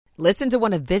Listen to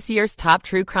one of this year's top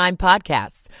true crime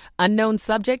podcasts. Unknown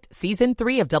Subject, Season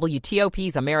 3 of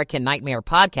WTOP's American Nightmare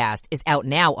podcast is out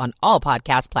now on all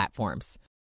podcast platforms.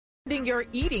 Your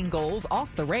eating goals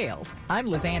off the rails. I'm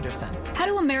Liz Anderson. How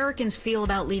do Americans feel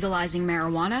about legalizing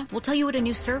marijuana? We'll tell you what a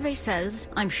new survey says.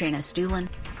 I'm Shayna Stulin.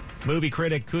 Movie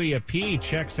critic Kuya P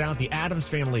checks out the Addams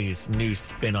Family's new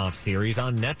spin-off series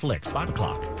on Netflix, 5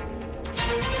 o'clock.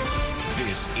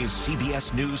 This is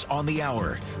CBS News on the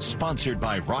Hour, sponsored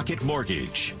by Rocket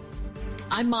Mortgage.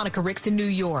 I'm Monica Ricks in New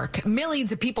York.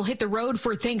 Millions of people hit the road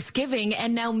for Thanksgiving,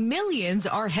 and now millions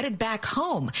are headed back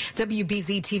home.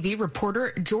 WBZ TV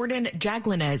reporter Jordan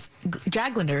Jaglaners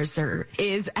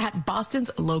is at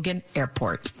Boston's Logan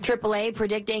Airport. AAA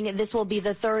predicting this will be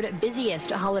the third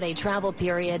busiest holiday travel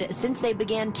period since they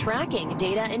began tracking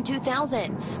data in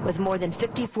 2000, with more than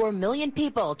 54 million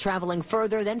people traveling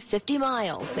further than 50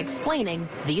 miles, explaining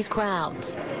these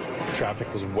crowds.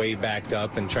 Traffic was way backed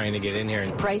up and trying to get in here.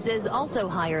 Prices also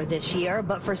higher this year,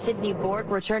 but for Sydney Bork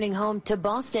returning home to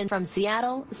Boston from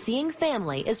Seattle, seeing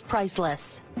family is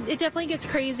priceless. It definitely gets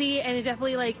crazy, and it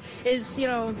definitely is,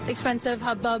 expensive,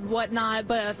 hubbub, whatnot,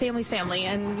 but family's family,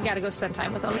 and you got to go spend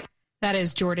time with them. That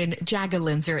is Jordan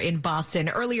Jagalinzer in Boston.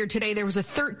 Earlier today, there was a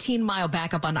 13-mile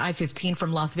backup on I-15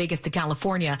 from Las Vegas to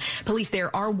California. Police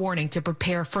there are warning to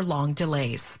prepare for long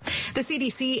delays. The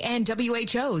CDC and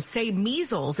WHO say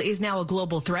measles is now a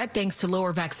global threat thanks to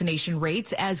lower vaccination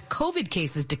rates as COVID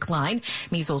cases decline.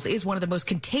 Measles is one of the most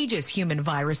contagious human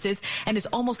viruses and is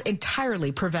almost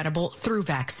entirely preventable through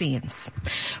vaccines.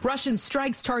 Russian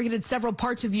strikes targeted several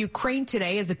parts of Ukraine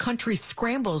today as the country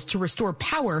scrambles to restore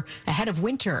power ahead of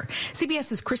winter.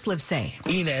 CBS's Chris Livesay.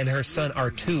 Ina and her son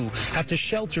R2 have to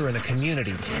shelter in a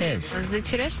community tent.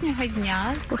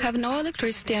 We have no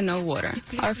electricity and no water.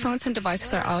 Our phones and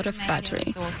devices are out of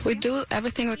battery. We do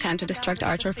everything we can to distract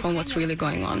Artur from what's really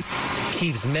going on.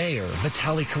 Kyiv's mayor,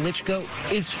 Vitaly Klitschko,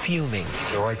 is fuming.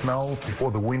 Right now,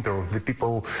 before the winter, the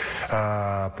people,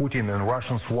 Putin and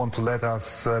Russians want to let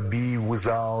us be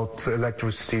without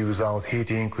electricity, without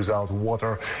heating, without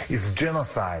water. It's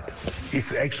genocide.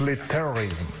 It's actually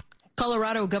terrorism.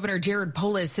 Colorado Governor Jared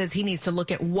Polis says he needs to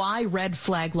look at why red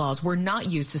flag laws were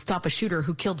not used to stop a shooter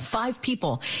who killed 5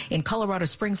 people in Colorado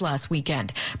Springs last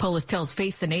weekend. Polis tells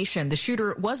Face the Nation the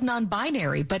shooter was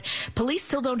non-binary, but police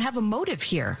still don't have a motive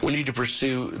here. We need to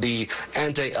pursue the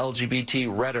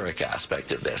anti-LGBT rhetoric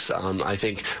aspect of this. I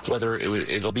think whether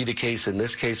it'll be the case in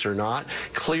this case or not,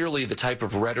 clearly the type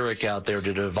of rhetoric out there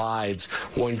that divides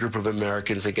one group of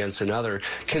Americans against another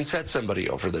can set somebody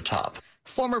over the top.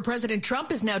 Former President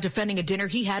Trump is now defending a dinner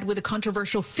he had with a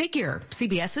controversial figure.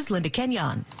 CBS's Linda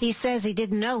Kenyon. He says he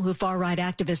didn't know who far-right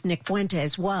activist Nick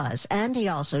Fuentes was, and he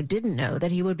also didn't know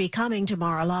that he would be coming to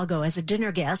Mar-a-Lago as a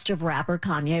dinner guest of rapper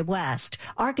Kanye West.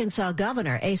 Arkansas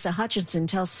Governor Asa Hutchinson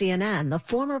tells CNN the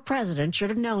former president should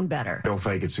have known better. I don't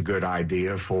think it's a good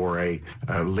idea for a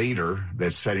leader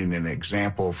that's setting an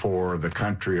example for the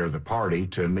country or the party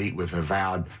to meet with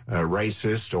avowed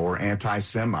racist or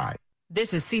anti-Semite.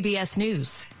 This is CBS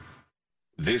News.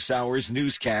 This hour's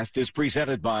newscast is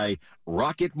presented by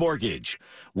Rocket Mortgage.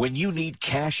 When you need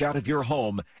cash out of your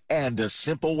home and a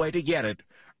simple way to get it,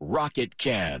 Rocket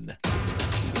can.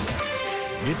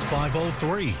 It's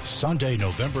 5:03, Sunday,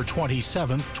 November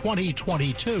 27th,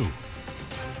 2022.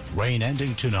 Rain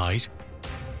ending tonight.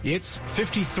 It's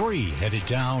 53, headed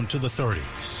down to the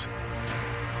 30s.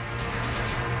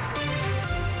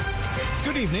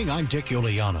 Good evening, I'm Dick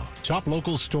Iuliano. Top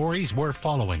local stories we're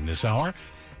following this hour.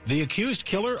 The accused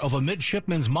killer of a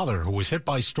midshipman's mother who was hit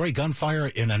by stray gunfire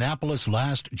in Annapolis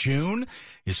last June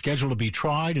is scheduled to be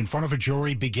tried in front of a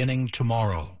jury beginning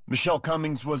tomorrow. Michelle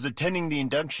Cummings was attending the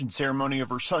induction ceremony of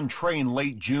her son Trey in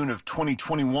late June of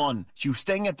 2021. She was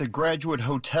staying at the Graduate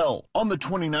Hotel. On the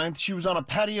 29th, she was on a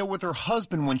patio with her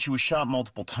husband when she was shot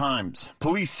multiple times.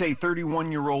 Police say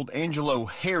 31-year-old Angelo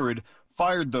Herod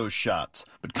fired those shots,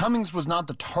 but Cummings was not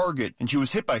the target, and she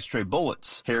was hit by stray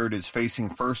bullets. Herod is facing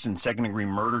first and second-degree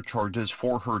murder charges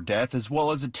for her death, as well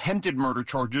as attempted murder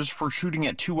charges for shooting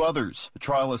at 2 others. The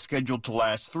trial is scheduled to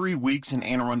last 3 weeks in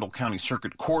Anne Arundel County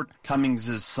Circuit Court.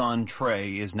 Cummings' son,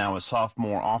 Trey, is now a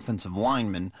sophomore offensive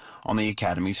lineman on the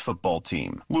Academy's football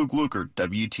team. Luke Lukert,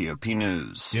 WTOP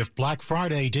News. If Black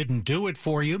Friday didn't do it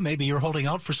for you, maybe you're holding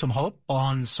out for some hope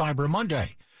on Cyber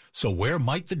Monday. So where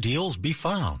might the deals be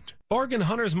found? Bargain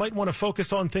hunters might want to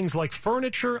focus on things like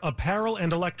furniture, apparel,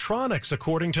 and electronics,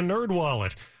 according to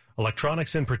NerdWallet.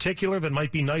 Electronics in particular that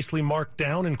might be nicely marked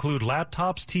down include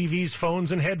laptops, TVs,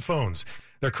 phones, and headphones.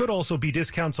 There could also be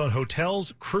discounts on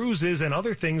hotels, cruises, and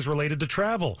other things related to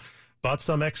travel. But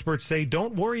some experts say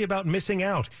don't worry about missing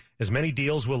out, as many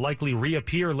deals will likely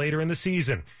reappear later in the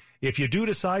season. If you do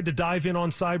decide to dive in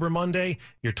on Cyber Monday,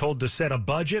 you're told to set a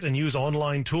budget and use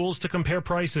online tools to compare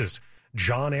prices.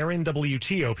 John Aaron,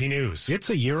 WTOP News. It's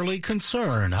a yearly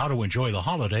concern how to enjoy the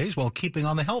holidays while keeping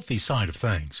on the healthy side of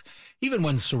things, even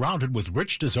when surrounded with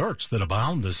rich desserts that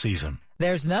abound this season.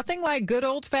 There's nothing like good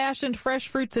old-fashioned fresh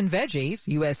fruits and veggies.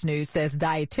 U.S. News says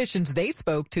dietitians they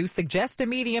spoke to suggest a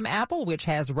medium apple, which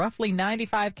has roughly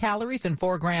 95 calories and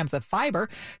 4 grams of fiber.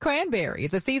 Cranberry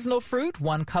is a seasonal fruit.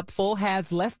 1 cupful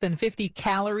has less than 50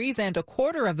 calories and a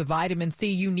quarter of the vitamin C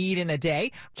you need in a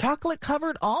day.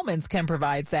 Chocolate-covered almonds can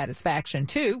provide satisfaction,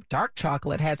 too. Dark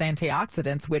chocolate has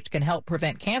antioxidants, which can help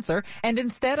prevent cancer. And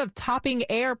instead of topping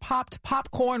air-popped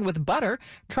popcorn with butter,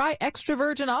 try extra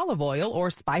virgin olive oil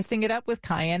or spicing it up with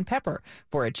cayenne pepper.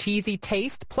 For a cheesy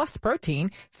taste plus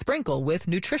protein, sprinkle with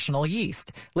nutritional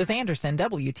yeast. Liz Anderson,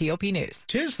 WTOP News.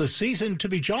 'Tis the season to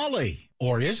be jolly,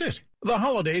 or is it? The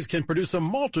holidays can produce a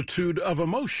multitude of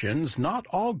emotions, not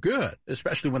all good,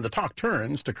 especially when the talk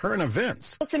turns to current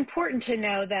events. It's important to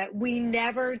know that we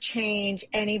never change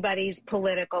anybody's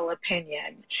political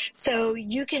opinion. So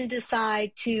you can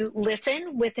decide to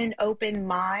listen with an open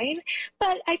mind,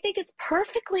 but I think it's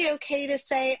perfectly okay to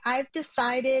say, I've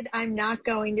decided I'm not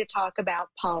going to talk about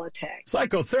politics.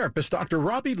 Psychotherapist Dr.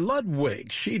 Robbie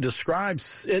Ludwig, she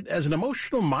describes it as an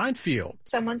emotional minefield.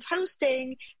 Someone's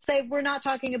hosting, say, we're not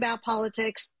talking about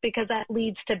politics because that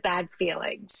leads to bad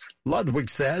feelings. Ludwig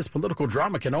says political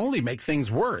drama can only make things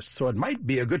worse, so it might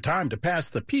be a good time to pass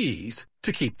the peas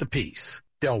to keep the peace.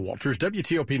 Dale Walters,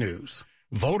 WTOP News.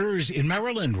 Voters in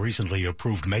Maryland recently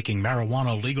approved making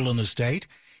marijuana legal in the state.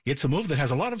 It's a move that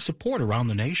has a lot of support around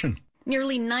the nation.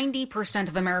 Nearly 90%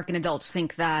 of American adults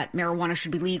think that marijuana should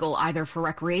be legal either for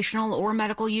recreational or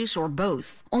medical use or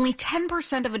both. Only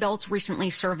 10% of adults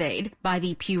recently surveyed by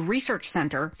the Pew Research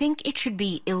Center think it should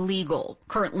be illegal.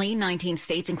 Currently, 19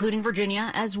 states, including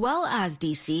Virginia, as well as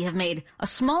D.C., have made a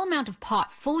small amount of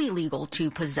pot fully legal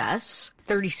to possess.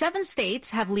 37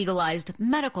 states have legalized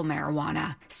medical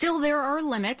marijuana. Still, there are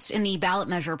limits in the ballot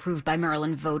measure approved by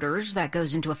Maryland voters that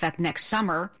goes into effect next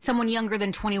summer. Someone younger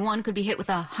than 21 could be hit with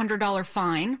a $100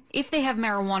 fine if they have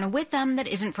marijuana with them that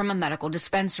isn't from a medical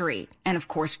dispensary. And of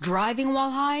course, driving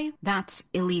while high, that's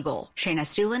illegal. Shayna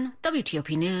Stulin,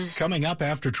 WTOP News. Coming up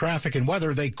after traffic and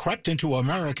weather, they crept into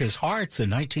America's hearts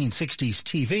in 1960s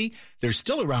TV. They're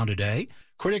still around today.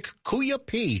 Critic Kuya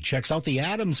P checks out the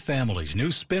Addams Family's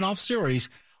new spin-off series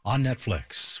on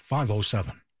Netflix.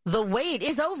 5:07. The wait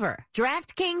is over.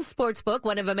 DraftKings Sportsbook,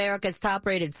 one of America's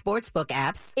top-rated sportsbook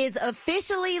apps, is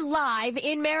officially live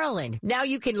in Maryland. Now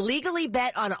you can legally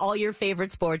bet on all your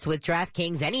favorite sports with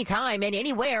DraftKings anytime and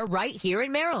anywhere right here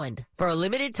in Maryland. For a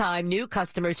limited time, new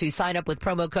customers who sign up with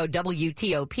promo code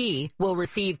WTOP will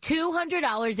receive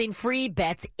 $200 in free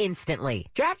bets instantly.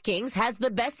 DraftKings has the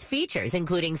best features,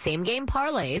 including same-game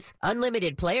parlays,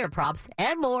 unlimited player props,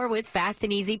 and more with fast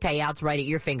and easy payouts right at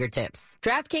your fingertips.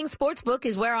 DraftKings Sportsbook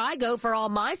is where I go for all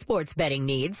my sports betting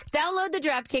needs. Download the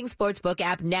DraftKings Sportsbook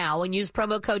app now and use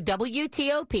promo code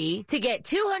WTOP to get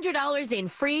 $200 in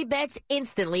free bets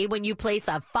instantly when you place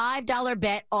a $5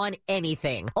 bet on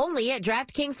anything. Only at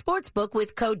DraftKings Sportsbook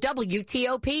with code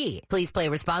WTOP. Please play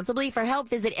responsibly. For help,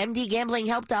 visit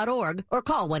mdgamblinghelp.org or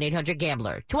call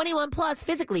 1-800-GAMBLER. 21 plus,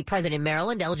 physically present in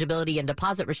Maryland. Eligibility and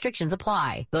deposit restrictions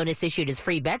apply. Bonus issued as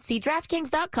free bets. See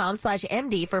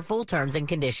DraftKings.com/MD for full terms and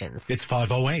conditions. It's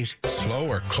 5:08. Slow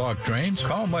or clogged drains?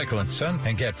 Call Michael & Son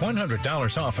and get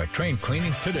 $100 off a drain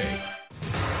cleaning today.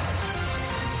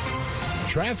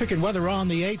 Traffic and weather on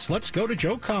the 8s. Let's go to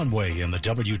Joe Conway in the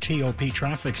WTOP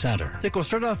Traffic Center. I think we'll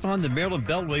start off on the Maryland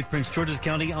Beltway, Prince George's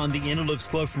County on the inner loop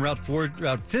slow from Route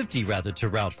 50 to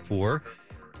Route 4.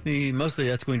 Mostly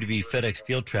that's going to be FedEx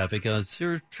Field traffic. So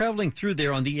you're traveling through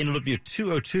there on the inner loop near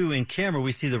 202 in Camera.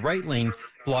 We see the right lane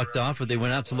blocked off, but they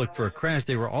went out to look for a crash.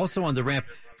 They were also on the ramp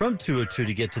from 202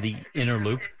 to get to the inner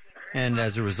loop, and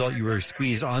as a result, you were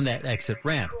squeezed on that exit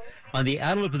ramp. On the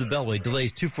outer loop of the Beltway,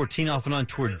 delays 214 off and on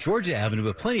toward Georgia Avenue,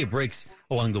 but plenty of breaks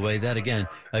along the way. That, again,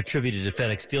 attributed to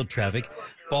FedEx Field traffic.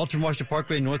 Baltimore-Washington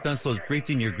Parkway northbound slows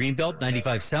briefly near Greenbelt.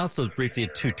 95 south slows briefly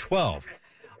at 212.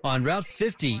 On Route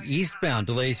 50, eastbound,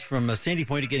 delays from Sandy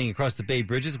Point to getting across the Bay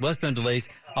Bridges. Westbound delays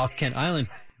off Kent Island,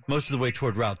 most of the way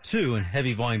toward Route 2, and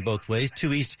heavy volume both ways.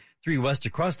 2 east, 3 west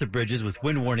across the bridges with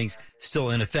wind warnings still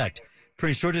in effect.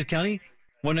 Prince George's County,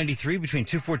 193 between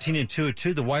 214 and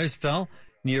 202. The wires fell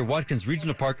near Watkins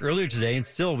Regional Park earlier today, and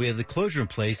still we have the closure in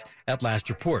place at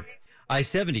last report.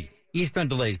 I-70, eastbound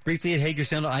delays briefly at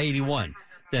Hagerstown to I-81.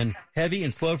 Then heavy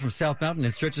and slow from South Mountain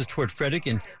and stretches toward Frederick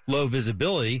and low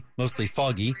visibility, mostly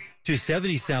foggy.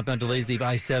 270 southbound delays leave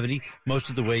I-70 most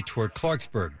of the way toward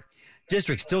Clarksburg.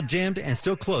 District still jammed and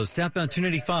still closed. Southbound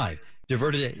 295.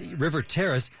 diverted at River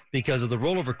Terrace because of the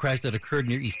rollover crash that occurred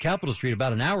near East Capitol Street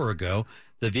about an hour ago.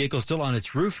 The vehicle still on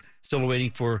its roof, still waiting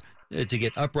for to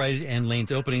get uprighted and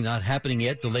lanes opening, not happening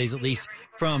yet. Delays at least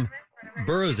from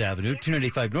Burroughs Avenue,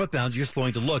 295 northbound. You're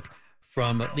slowing to look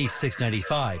from at least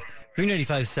 695.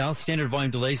 395 south, standard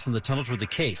volume delays from the tunnel toward the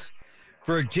Case.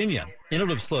 Virginia,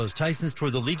 interloop slows, Tyson's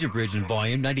toward the Legion Bridge in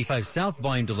volume. 95 south,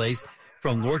 volume delays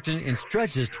from Lorton and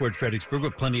stretches toward Fredericksburg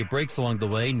with plenty of breaks along the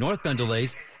way. Northbound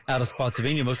delays out of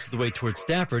Spotsylvania most of the way towards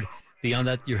Stafford. Beyond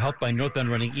that, you're helped by northbound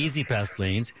running easy past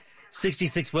lanes.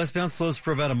 66 westbound slows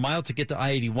for about a mile to get to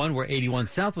I-81, where 81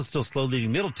 south was still slow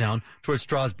leaving Middletown towards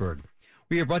Strasburg.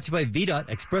 We are brought to you by VDOT.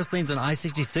 Express lanes on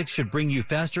I-66 should bring you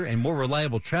faster and more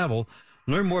reliable travel.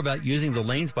 Learn more about using the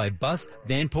lanes by bus,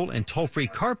 vanpool, and toll-free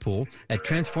carpool at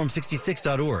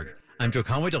transform66.org. I'm Joe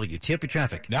Conway, WTOP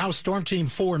Traffic. Now Storm Team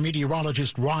 4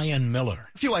 meteorologist Ryan Miller.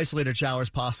 A few isolated showers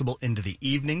possible into the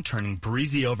evening, turning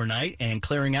breezy overnight and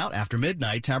clearing out after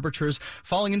midnight. Temperatures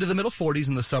falling into the middle 40s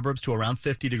in the suburbs to around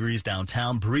 50 degrees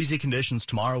downtown. Breezy conditions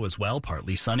tomorrow as well,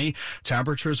 partly sunny.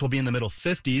 Temperatures will be in the middle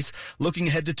 50s. Looking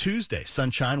ahead to Tuesday,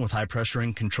 sunshine with high pressure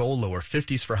in control, lower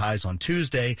 50s for highs on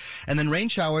Tuesday. And then rain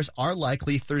showers are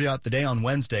likely throughout the day on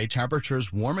Wednesday.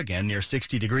 Temperatures warm again near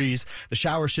 60 degrees. The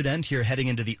showers should end here heading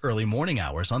into the early morning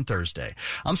hours on Thursday.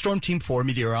 I'm Storm Team 4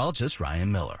 meteorologist Ryan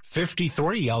Miller.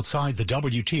 53 outside the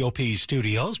WTOP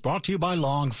studios, brought to you by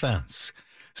Long Fence.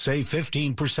 Save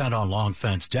 15% on Long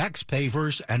Fence decks,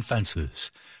 pavers, and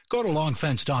fences. Go to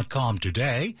longfence.com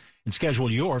today and schedule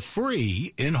your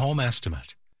free in-home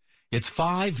estimate. It's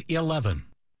 5/11.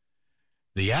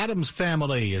 The Addams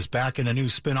Family is back in a new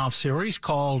spin-off series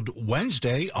called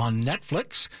Wednesday on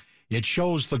Netflix. It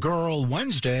shows the girl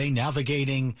Wednesday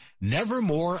navigating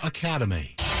Nevermore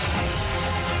Academy.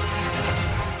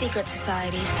 Secret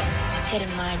societies,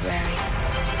 hidden libraries,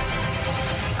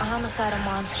 a homicidal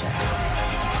monster.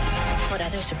 What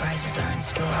other surprises are in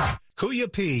store? Kuya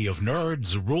P of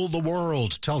Nerds Rule the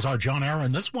World tells our John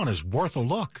Aaron this one is worth a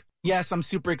look. Yes, I'm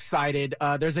super excited.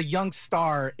 There's a young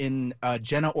star in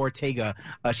Jenna Ortega.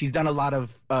 She's done a lot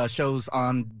of shows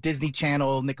on Disney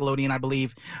Channel, Nickelodeon, I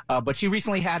believe. But she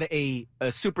recently had a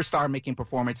superstar-making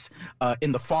performance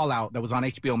in The Fallout that was on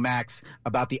HBO Max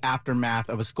about the aftermath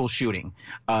of a school shooting.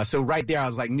 So right there, I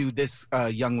was like, knew this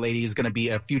young lady is going to be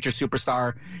a future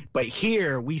superstar. But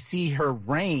here we see her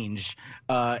range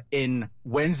in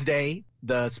Wednesday,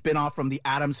 the spinoff from the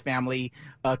Addams Family,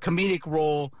 comedic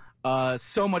role.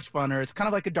 So much funner. It's kind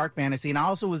of like a dark fantasy. And I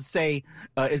also would say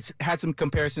it's had some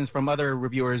comparisons from other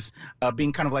reviewers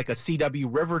being kind of like a CW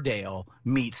Riverdale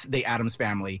meets the Addams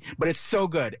Family. But it's so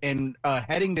good. And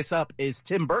heading this up is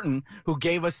Tim Burton, who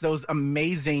gave us those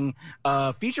amazing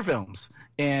feature films.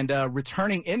 And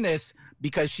returning in this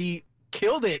because she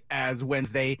killed it as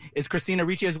Wednesday is Christina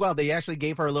Ricci as well. They actually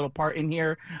gave her a little part in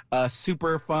here.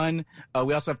 Super fun.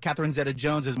 We also have Catherine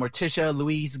Zeta-Jones as Morticia,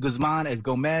 Luis Guzman as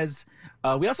Gomez.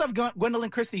 We also have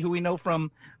Gwendolyn Christie, who we know from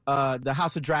the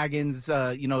House of Dragons,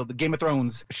 the Game of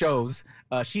Thrones shows.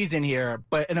 She's in here,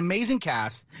 but an amazing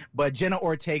cast. But Jenna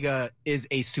Ortega is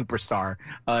a superstar.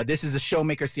 This is a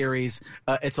Showmaker series.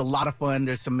 It's a lot of fun.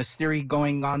 There's some mystery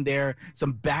going on there,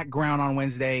 some background on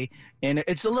Wednesday. And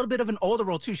it's a little bit of an older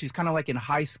role, too. She's kind of like in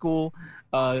high school,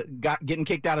 getting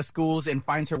kicked out of schools and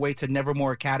finds her way to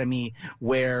Nevermore Academy,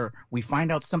 where we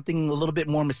find out something a little bit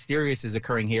more mysterious is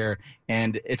occurring here.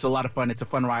 And it's a lot of fun. It's a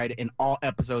fun ride. And all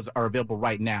episodes are available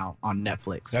right now on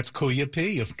Netflix. That's Kuya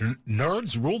P of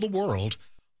Nerds Rule the World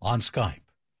on Skype.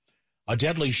 A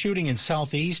deadly shooting in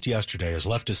Southeast yesterday has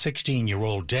left a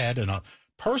 16-year-old dead and a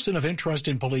person of interest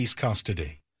in police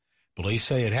custody. Police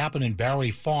say it happened in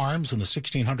Barry Farms in the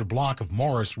 1600 block of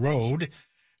Morris Road.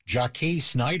 Jackie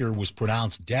Snyder was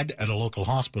pronounced dead at a local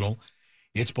hospital.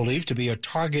 It's believed to be a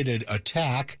targeted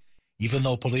attack. Even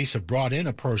though police have brought in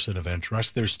a person of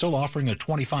interest, they're still offering a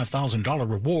 $25,000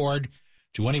 reward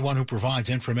to anyone who provides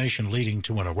information leading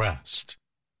to an arrest.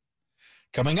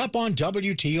 Coming up on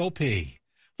WTOP,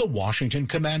 the Washington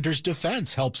Commanders'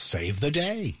 defense helps save the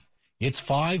day. It's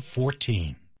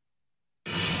 5:14.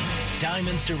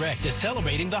 Diamonds Direct is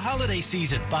celebrating the holiday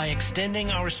season by extending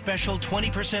our special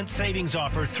 20% savings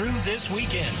offer through this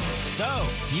weekend. So,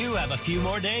 you have a few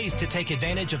more days to take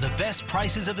advantage of the best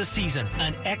prices of the season,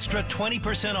 an extra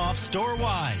 20% off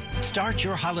store-wide. Start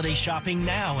your holiday shopping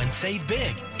now and save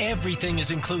big. Everything is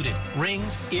included.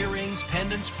 Rings, earrings,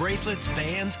 pendants, bracelets,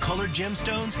 bands, colored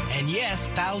gemstones, and yes,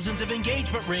 thousands of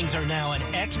engagement rings are now an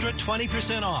extra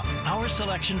 20% off. Our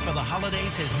selection for the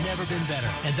holidays has never been better,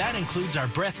 and that includes our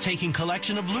breathtaking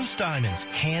collection of loose diamonds,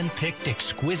 hand-picked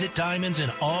exquisite diamonds in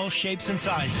all shapes and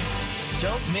sizes.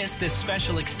 Don't miss this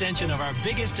special extension of our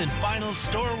biggest and final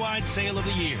store-wide sale of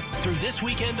the year through this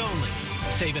weekend only.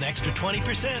 Save an extra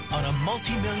 20% on a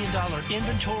multi-million-dollar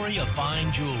inventory of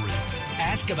fine jewelry.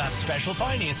 Ask about special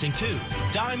financing, too.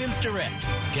 Diamonds Direct.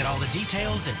 Get all the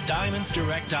details at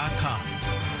diamondsdirect.com.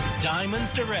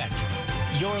 Diamonds Direct.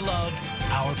 Your love,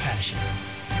 our passion.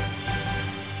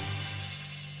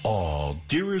 Oh,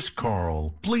 dearest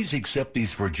Carl, please accept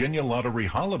these Virginia Lottery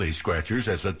holiday scratchers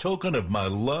as a token of my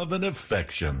love and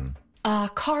affection.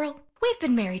 Carl, we've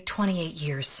been married 28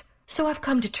 years, so I've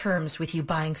come to terms with you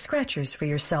buying scratchers for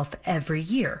yourself every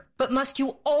year. But must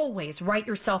you always write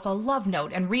yourself a love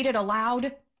note and read it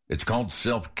aloud? It's called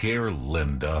self-care,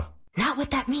 Linda. Not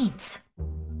what that means.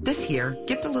 This year,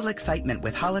 gift a little excitement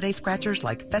with holiday scratchers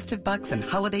like Festive Bucks and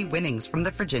Holiday Winnings from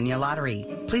the Virginia Lottery.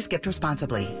 Please gift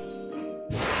responsibly.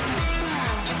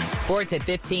 Sports at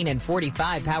 15 and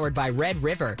 45, powered by Red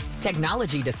River.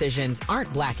 Technology decisions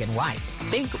aren't black and white.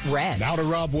 Think red. Now to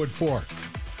Rob Woodfork.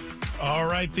 All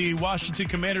right, the Washington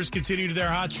Commanders continue their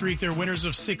hot streak. They're winners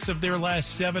of 6 of their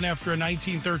last 7 after a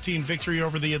 19-13 victory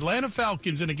over the Atlanta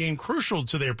Falcons in a game crucial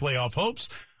to their playoff hopes.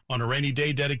 On a rainy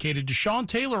day dedicated to Sean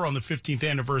Taylor on the 15th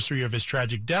anniversary of his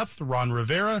tragic death, Ron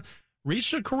Rivera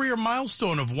reached a career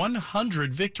milestone of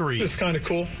 100 victories. It's kind of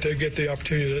cool to get the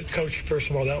opportunity to coach, first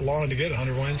of all, that long to get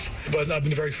 100 wins. But I've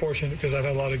been very fortunate because I've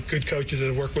had a lot of good coaches that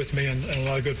have worked with me and a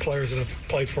lot of good players that have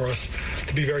played for us.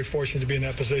 To be very fortunate to be in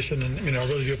that position. And, I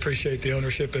really do appreciate the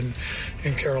ownership in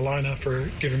Carolina for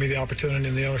giving me the opportunity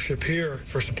and the ownership here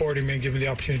for supporting me and giving me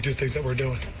the opportunity to do things that we're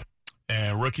doing.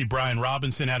 And rookie Brian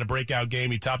Robinson had a breakout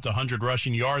game. He topped 100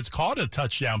 rushing yards, caught a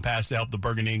touchdown pass to help the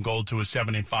Burgundy and Gold to a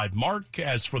 7-5 mark.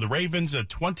 As for the Ravens, a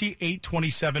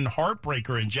 28-27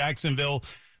 heartbreaker in Jacksonville.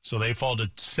 So they fall to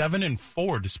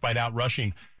 7-4 despite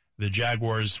outrushing the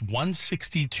Jaguars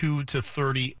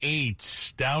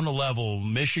 162-38. Down a level,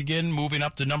 Michigan moving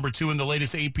up to number 2 in the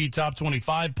latest AP Top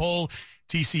 25 poll.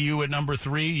 TCU at number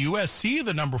 3. USC,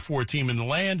 the number 4 team in the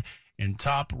land. And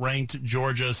top-ranked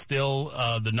Georgia, still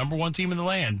the number 1 team in the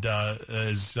land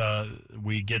as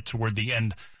we get toward the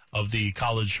end of the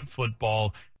college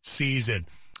football season.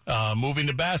 Moving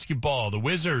to basketball, the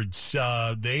Wizards,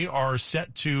 they are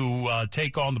set to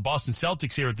take on the Boston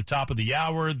Celtics here at the top of the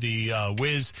hour. The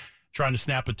Wiz trying to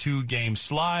snap a 2-game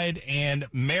slide. And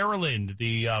Maryland,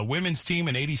 the women's team,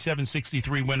 an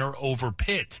 87-63 winner over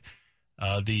Pitt.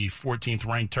 The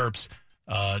 14th-ranked Terps.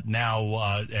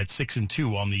 Now at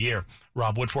 6-2 on the year.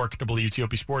 Rob Woodfork,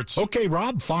 WTOP Sports. Okay,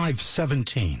 Rob,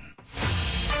 5:17.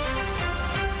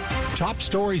 Top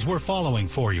stories we're following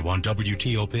for you on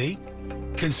WTOP.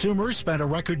 Consumers spent a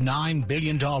record $9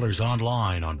 billion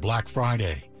online on Black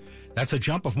Friday. That's a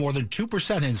jump of more than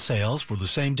 2% in sales for the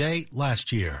same day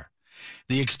last year.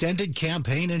 The extended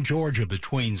campaign in Georgia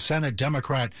between Senate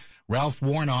Democrat Ralph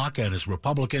Warnock and his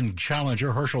Republican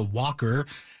challenger Herschel Walker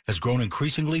has grown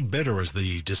increasingly bitter as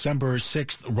the December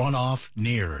 6th runoff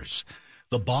nears.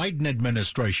 The Biden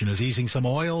administration is easing some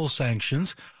oil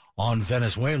sanctions on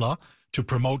Venezuela to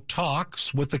promote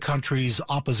talks with the country's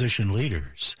opposition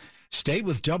leaders. Stay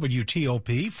with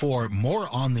WTOP for more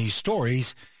on these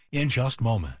stories in just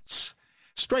moments.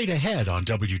 Straight ahead on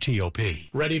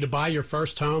WTOP. Ready to buy your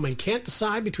first home and can't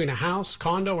decide between a house,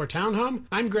 condo, or townhome?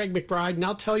 I'm Greg McBride, and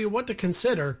I'll tell you what to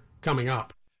consider coming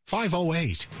up.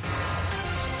 5:08.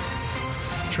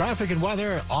 Traffic and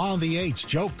weather on the 8th.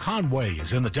 Joe Conway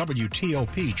is in the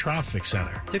WTOP Traffic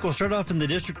Center. Dick, we'll start off in the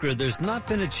district grid. There's not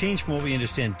been a change from what we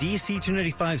understand. DC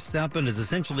 295 southbound is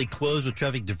essentially closed with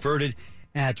traffic diverted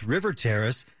at River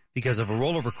Terrace because of a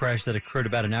rollover crash that occurred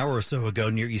about an hour or so ago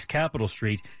near East Capitol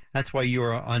Street. That's why you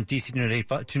are on DC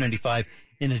 295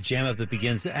 in a jam-up that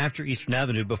begins after Eastern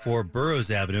Avenue before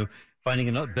Burroughs Avenue.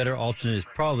 Finding a better alternate is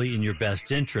probably in your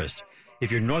best interest.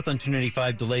 If you're north on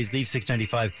 295, delays leave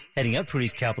 695 heading up toward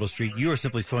East Capitol Street. You are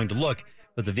simply slowing to look,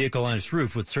 but the vehicle on its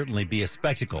roof would certainly be a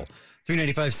spectacle.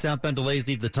 395 southbound delays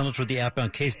leave the tunnel toward the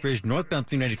outbound Case Bridge. Northbound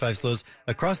 395 slows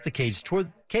across the Case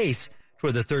toward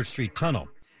the 3rd Street Tunnel.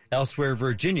 Elsewhere,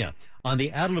 Virginia, on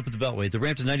the outer loop of the Beltway, the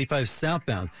ramp to 95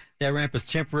 southbound, that ramp is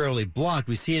temporarily blocked.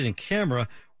 We see it in camera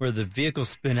where the vehicle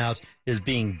spin out is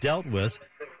being dealt with.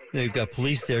 They've got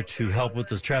police there to help with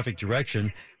this traffic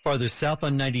direction. Farther south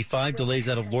on 95, delays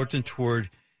out of Lorton toward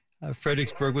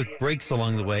Fredericksburg with breaks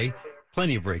along the way.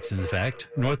 Plenty of breaks, in fact.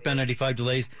 Northbound 95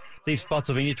 delays leave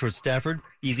Spotsylvania toward Stafford.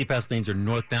 Easy pass lanes are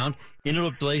northbound.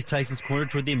 Interloop delays Tyson's Corner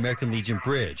toward the American Legion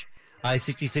Bridge.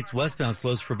 I-66 westbound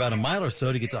slows for about a mile or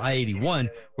so to get to I-81,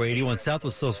 where 81 south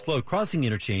was still slow crossing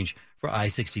interchange for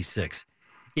I-66.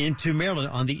 into Maryland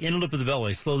on the inner loop of the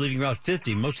Beltway, slow leaving Route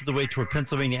 50, most of the way toward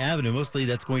Pennsylvania Avenue. Mostly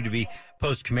that's going to be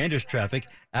post-Commanders traffic.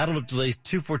 Outer loop delays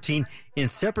 214 in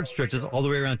separate stretches all the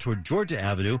way around toward Georgia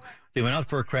Avenue. They went out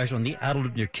for a crash on the outer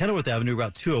loop near Kenilworth Avenue,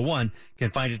 Route 201,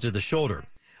 confined it to the shoulder.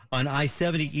 On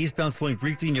I-70 eastbound, slowing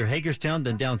briefly near Hagerstown,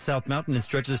 then down South Mountain and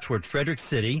stretches toward Frederick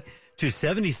City.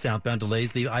 270 southbound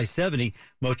delays leave I-70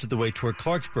 most of the way toward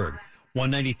Clarksburg.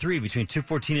 193 between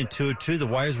 214 and 202. The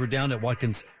wires were down at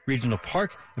Watkins Regional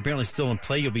Park. Apparently still in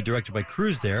play. You'll be directed by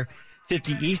crews there.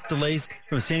 50 east delays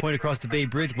from Sandy Point across the Bay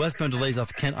Bridge. Westbound delays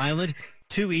off Kent Island.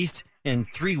 2 east and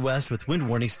 3 west with wind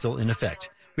warnings still in effect.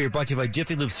 We are brought to you by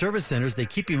Jiffy Lube Service Centers. They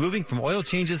keep you moving from oil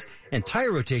changes and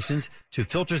tire rotations to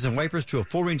filters and wipers to a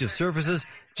full range of services.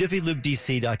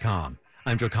 JiffyLubeDC.com.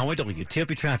 I'm Joe Conway,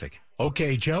 WTOP Traffic.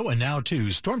 Okay, Joe, and now to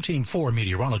Storm Team 4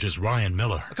 meteorologist Ryan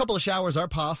Miller. A couple of showers are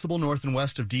possible north and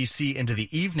west of D.C. into the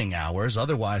evening hours.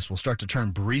 Otherwise, we'll start to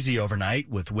turn breezy overnight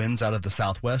with winds out of the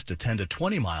southwest at 10 to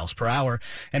 20 miles per hour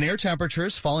and air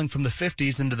temperatures falling from the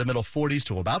 50s into the middle 40s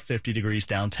to about 50 degrees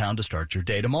downtown to start your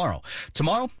day tomorrow.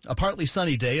 Tomorrow, a partly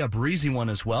sunny day, a breezy one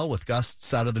as well with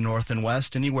gusts out of the north and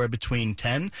west anywhere between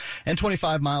 10 and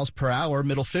 25 miles per hour.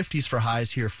 Middle 50s for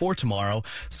highs here for tomorrow.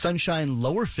 Sunshine,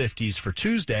 lower 50s for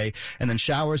Tuesday, and then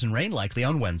showers and rain likely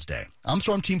on Wednesday. I'm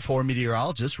Storm Team 4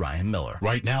 meteorologist Ryan Miller.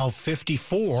 Right now,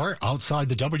 54 outside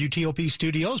the WTOP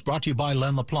studios, brought to you by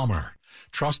Len the Plumber.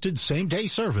 Trusted same-day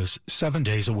service 7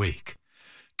 days a week.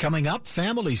 Coming up,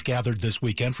 families gathered this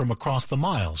weekend from across the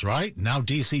miles, right? Now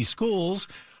D.C. schools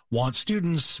want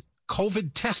students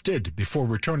COVID tested before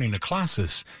returning to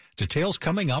classes. Details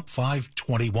coming up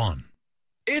 5:21.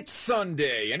 It's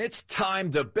Sunday, and it's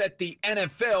time to bet the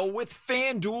NFL with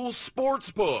FanDuel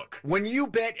Sportsbook. When you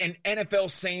bet an NFL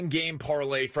same-game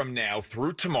parlay from now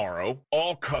through tomorrow,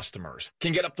 all customers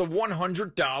can get up to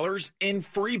 $100 in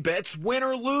free bets, win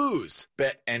or lose.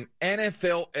 Bet an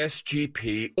NFL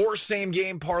SGP or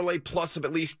same-game parlay plus of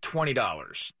at least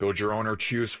 $20. Build your own or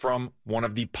choose from one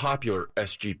of the popular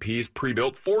SGPs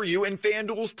pre-built for you in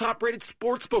FanDuel's top-rated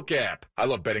sportsbook app. I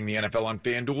love betting the NFL on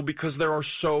FanDuel because there are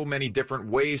so many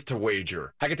different ways to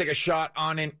wager. I can take a shot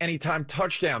on an anytime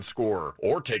touchdown scorer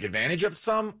or take advantage of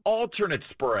some alternate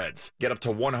spreads. Get up to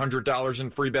 $100 in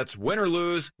free bets, win or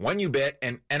lose, when you bet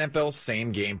an NFL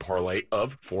same-game parlay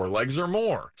of 4 legs or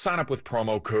more. Sign up with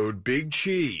promo code Big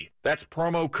Chi. That's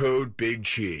promo code Big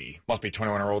Chi. Must be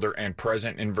 21 or older and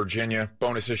present in Virginia.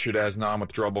 Bonus issued as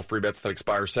non-withdrawable free bets that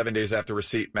expire 7 days after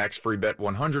receipt. Max free bet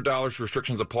 $100.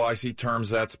 Restrictions apply. See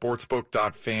terms at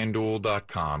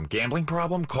sportsbook.fanduel.com. Gambling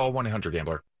problem? Call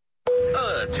 1-800-GAMBLER.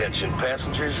 Attention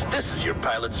passengers, this is your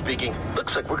pilot speaking.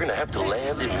 Looks like we're going to have to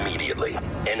land immediately.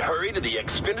 And hurry to the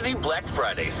Xfinity Black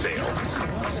Friday sale.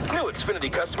 New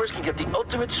Xfinity customers can get the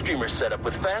ultimate streamer setup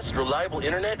with fast, reliable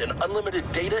internet and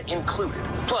unlimited data included.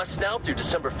 Plus, now through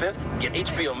December 5th, get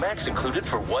HBO Max included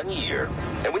for 1 year.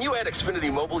 And when you add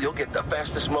Xfinity Mobile, you'll get the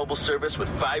fastest mobile service with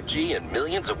 5G and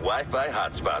millions of Wi-Fi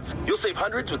hotspots. You'll save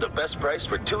hundreds with the best price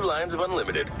for 2 lines of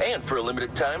unlimited. And for a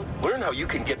limited time, learn how you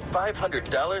can get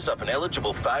 $500 off an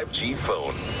eligible 5G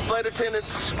phone. Flight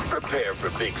attendants, prepare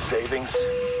for big savings.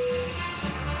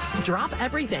 Drop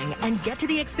everything and get to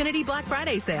the Xfinity Black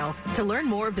Friday sale. To learn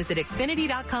more, visit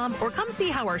Xfinity.com or come see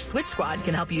how our Switch Squad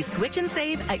can help you switch and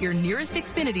save at your nearest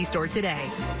Xfinity store today.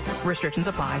 Restrictions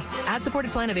apply.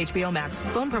 Ad-supported plan of HBO Max.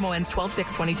 Phone promo ends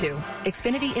 12/6/22.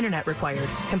 Xfinity Internet required.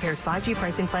 Compares 5G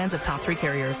pricing plans of top 3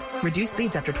 carriers. Reduced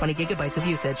speeds after 20 gigabytes of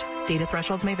usage. Data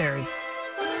thresholds may vary.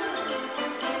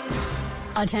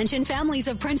 Attention families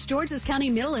of Prince George's County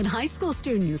middle and high school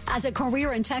students. As a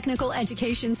career and technical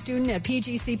education student at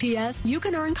PGCPS, you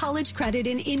can earn college credit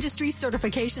in industry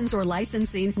certifications or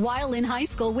licensing while in high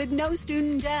school with no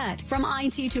student debt. From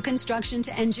IT to construction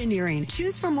to engineering,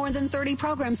 choose from more than 30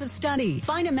 programs of study.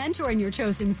 Find a mentor in your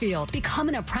chosen field. Become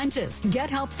an apprentice. Get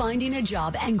help finding a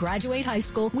job and graduate high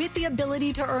school with the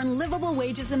ability to earn livable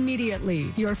wages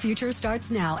immediately. Your future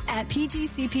starts now at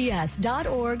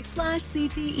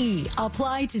pgcps.org/CTE.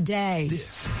 Apply today.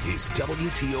 This is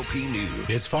WTOP News.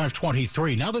 It's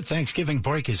 5:23. Now that Thanksgiving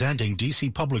break is ending, D.C.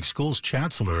 Public Schools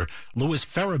Chancellor Louis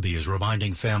Farabee is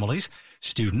reminding families,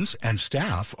 students, and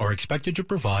staff are expected to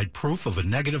provide proof of a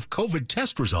negative COVID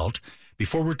test result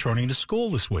before returning to school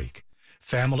this week.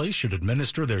 Families should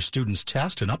administer their students'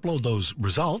 test and upload those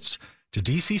results to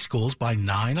D.C. schools by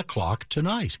 9 o'clock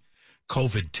tonight.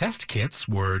 COVID test kits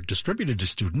were distributed to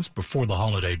students before the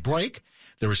holiday break.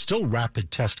 There are still rapid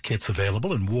test kits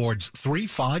available in wards 3,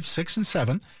 5, 6, and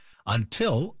 7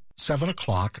 until 7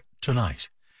 o'clock tonight.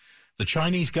 The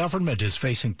Chinese government is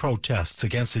facing protests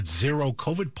against its zero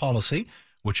COVID policy,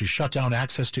 which has shut down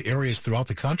access to areas throughout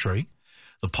the country.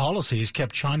 The policy has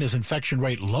kept China's infection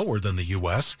rate lower than the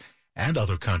U.S. and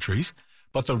other countries,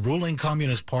 but the ruling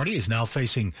Communist Party is now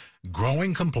facing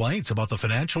growing complaints about the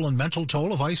financial and mental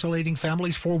toll of isolating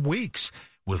families for weeks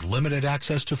with limited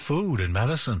access to food and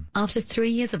medicine. After 3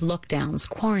 years of lockdowns,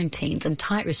 quarantines and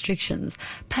tight restrictions,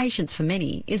 patience for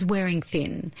many is wearing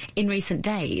thin. In recent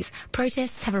days,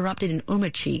 protests have erupted in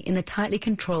Urumqi in the tightly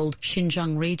controlled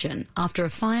Xinjiang region after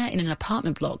a fire in an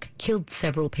apartment block killed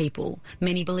several people.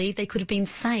 Many believe they could have been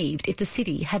saved if the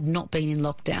city had not been in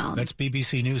lockdown. That's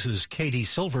BBC News' Katie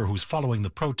Silver, who's following the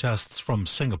protests from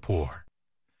Singapore.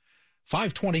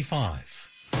 5:25.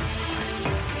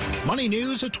 Money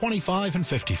news at 25 and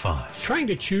 55. Trying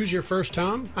to choose your first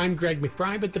home? I'm Greg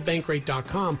McBride with the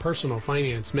Bankrate.com Personal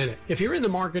Finance Minute. If you're in the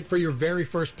market for your very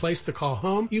first place to call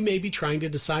home, you may be trying to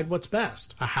decide what's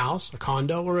best. A house, a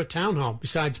condo, or a townhome.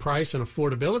 Besides price and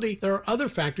affordability, there are other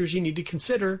factors you need to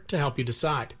consider to help you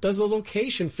decide. Does the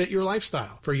location fit your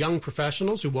lifestyle? For young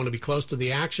professionals who want to be close to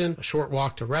the action, a short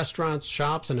walk to restaurants,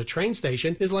 shops, and a train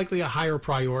station is likely a higher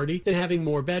priority than having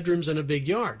more bedrooms and a big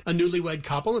yard. A newlywed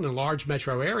couple in a large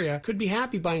metro area could be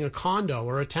happy buying a condo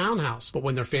or a townhouse, but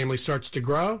when their family starts to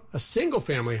grow, a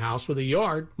single-family house with a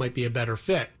yard might be a better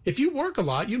fit. If you work a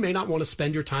lot, you may not want to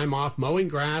spend your time off mowing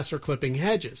grass or clipping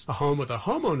hedges. A home with a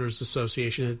homeowners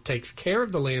association that takes care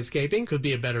of the landscaping could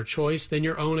be a better choice than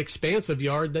your own expansive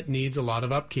yard that needs a lot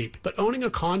of upkeep. But owning a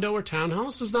condo or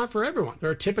townhouse is not for everyone. There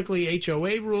are typically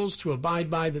HOA rules to abide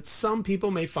by that some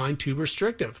people may find too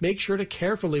restrictive. Make sure to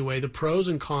carefully weigh the pros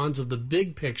and cons of the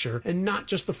big picture and not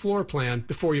just the floor plan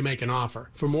before you make an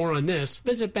offer. For more on this,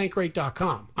 visit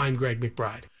Bankrate.com. I'm Greg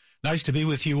McBride. Nice to be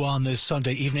with you on this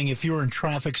Sunday evening. If you're in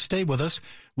traffic, stay with us.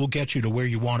 We'll get you to where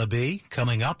you want to be.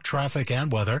 Coming up, traffic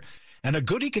and weather. And a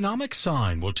good economic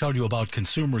sign will tell you about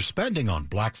consumer spending on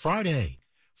Black Friday.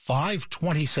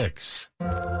 5:26.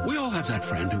 We all have that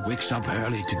friend who wakes up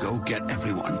early to go get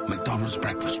everyone McDonald's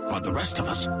breakfast while the rest of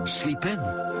us sleep in.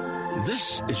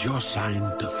 This is your sign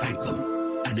to thank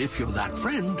them. And if you're that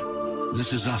friend,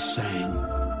 this is us saying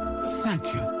thank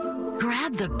you.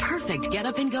 Grab the perfect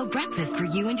get-up-and-go breakfast for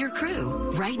you and your crew.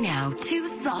 Right now, 2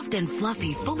 soft and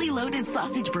fluffy, fully loaded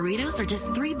sausage burritos are just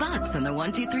 $3 on the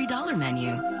 $1, $2, $3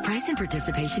 menu. Price and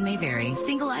participation may vary.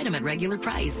 Single item at regular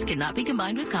price cannot be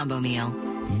combined with combo meal.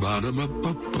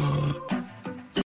 Ba-da-ba-ba-ba.